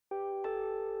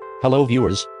Hello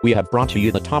viewers, we have brought to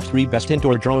you the top 3 best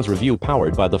indoor drones review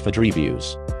powered by the FUD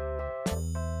Reviews.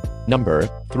 Number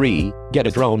 3. Get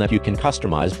a drone that you can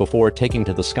customize before taking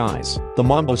to the skies. The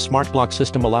Mambo Smart Block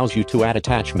system allows you to add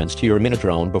attachments to your mini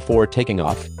drone before taking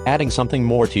off, adding something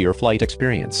more to your flight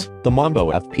experience. The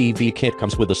Mambo FPV kit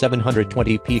comes with a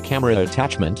 720p camera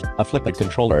attachment, a flip-it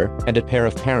controller, and a pair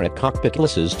of parrot cockpit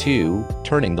glasses too,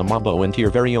 turning the Mambo into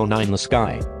your very own eye in the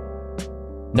sky.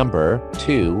 Number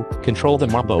 2. Control the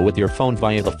Mambo with your phone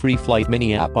via the free Flight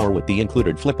Mini app or with the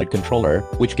included flip-it controller,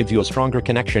 which gives you a stronger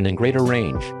connection and greater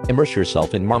range. Immerse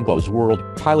yourself in Mambo's world.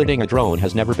 Piloting a drone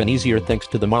has never been easier thanks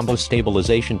to the Mambo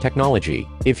stabilization technology.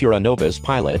 If you're a novice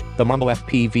pilot, the Mambo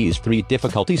FPV's 3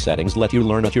 difficulty settings let you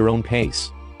learn at your own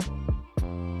pace.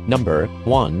 Number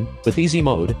 1. With easy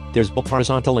mode, there's both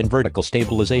horizontal and vertical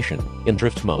stabilization. In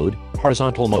drift mode,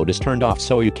 horizontal mode is turned off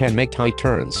so you can make tight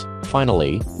turns.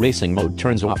 Finally, racing mode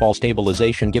turns off all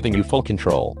stabilization, giving you full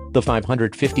control. The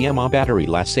 550 mAh battery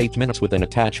lasts 8 minutes with an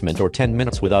attachment or 10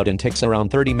 minutes without and takes around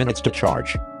 30 minutes to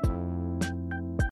charge.